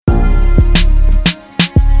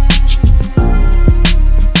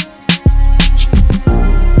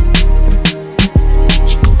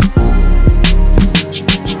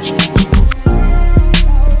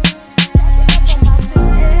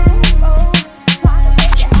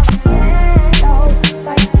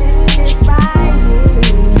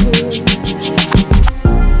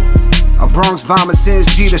Bombers is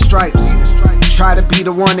Jeter stripes. Try to be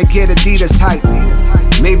the one to get Adidas hype.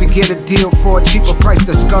 Maybe get a deal for a cheaper price.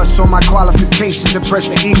 Discuss all my qualifications, impress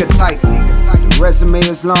the eager type. The resume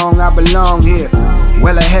is long, I belong here.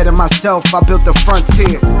 Well ahead of myself, I built the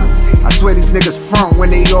frontier. I swear these niggas front when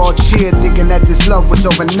they all cheer, thinking that this love was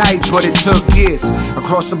overnight, but it took years.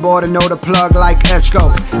 Across the border, know the plug like Esco.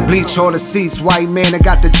 Bleach all the seats, white man, I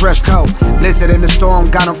got the dress code. Blizzard in the storm,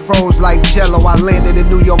 got them froze like Jello. I landed in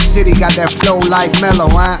New York City, got that flow like Mellow,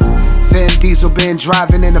 huh? Vin Diesel been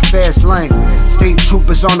driving in the fast lane. State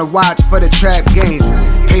troopers on the watch for the trap game.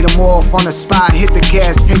 Pay them off on the spot, hit the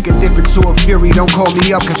gas tank and dip into a fury. Don't call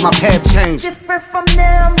me up cause my path changed. Different from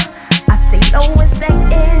them, I stay low and stack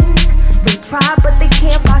ends. They try but they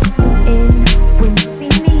can't box me in. When you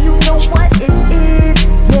see me you know what it is.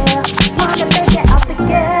 Yeah, trying to make it out the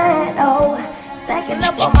ghetto. Stacking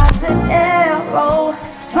up on my dineros.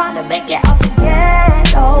 Trying to make it out the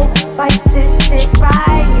ghetto. Fight this shit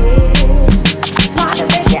right here. Trying to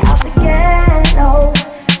make it out the ghetto.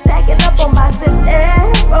 Stacking up on my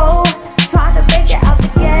dineros. Trying to make it out the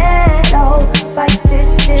ghetto. Fight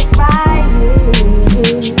this shit right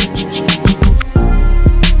here.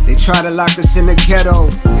 They try to lock us in the ghetto.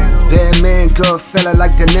 Bad man, good fella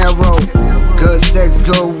like De Niro. Good sex,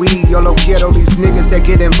 good weed, YOLO ghetto. These niggas that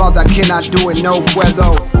get involved, I cannot do it, no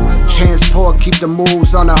puedo. Transport, keep the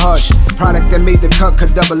moves on the hush. Product that made the cut,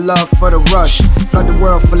 could double love for the rush. Flood the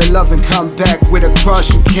world full of love and come back with a crush.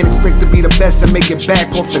 You can't expect to be the best and make it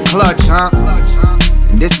back off the clutch, huh?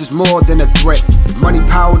 And this is more than a threat. If money,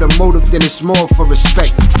 power, the motive, then it's more for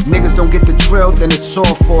respect. If niggas don't get the drill, then it's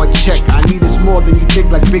all for a check. I need this more than you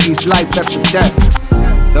think, like Biggie's life after death.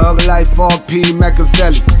 Thug life, RP,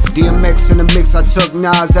 Machiavelli. DMX in the mix, I took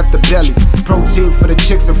Nas after belly. Protein for the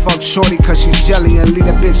chicks and fuck shorty cause she's jelly. And leave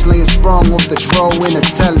a bitch laying sprung off the draw in a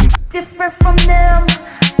telly. Different from them,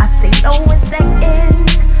 I stay low and stack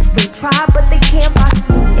ends. They try but they can't box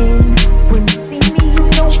me in. When you see me you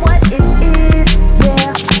know what it is.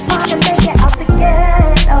 Yeah, trying to make it out the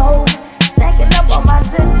ghetto. Stacking up on my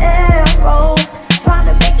dineros. Trying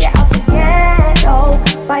to make it out the ghetto.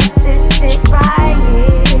 Fight this shit right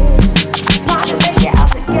here. Trying to make it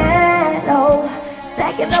out the ghetto.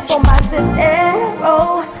 Stacking up on my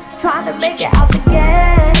dineros. Trying to make it out the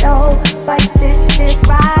ghetto. Fight this shit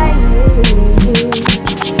right